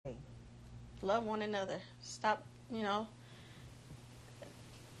love one another. Stop, I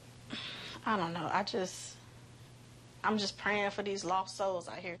don't know. I'm just praying for these lost souls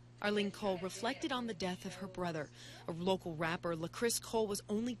out here. Arlene Cole reflected on the death of her brother. A local rapper, LaChris Cole, was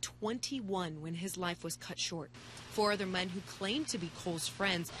only 21 when his life was cut short. 4 other men who claimed to be Cole's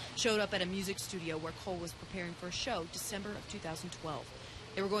friends showed up at a music studio where Cole was preparing for a show December of 2012.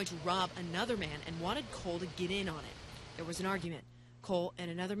 They were going to rob another man and wanted Cole to get in on it. There was an argument. Cole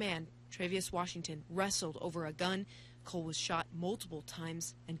and another man, Travius Washington, wrestled over a gun. Cole was shot multiple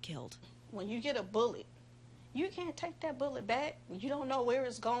times and killed. When you get a bullet, you can't take that bullet back. You don't know where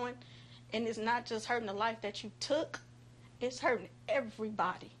it's going. And it's not just hurting the life that you took, it's hurting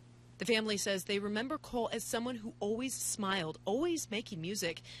everybody. The family says they remember Cole as someone who always smiled, always making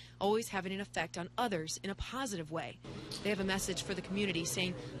music, always having an effect on others in a positive way. They have a message for the community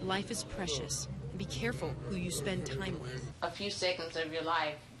saying life is precious and be careful who you spend time with. A few seconds of your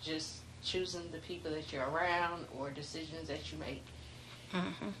life, just choosing the people that you're around or decisions that you make.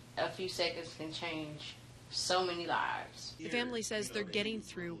 A few seconds can change so many lives. The family says they're getting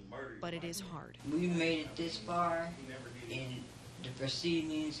through, but it is hard. We made it this far in the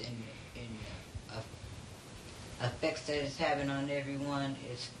proceedings and effects that it's having on everyone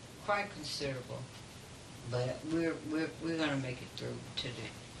is quite considerable. But we're gonna make it through to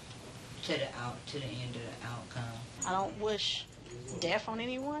the end of the outcome. I don't wish death on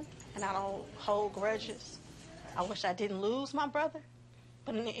anyone, and I don't hold grudges. I wish I didn't lose my brother,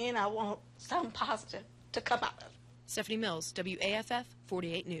 but in the end, I want something positive to come out of it. Stephanie Mills, WAFF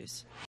 48 News.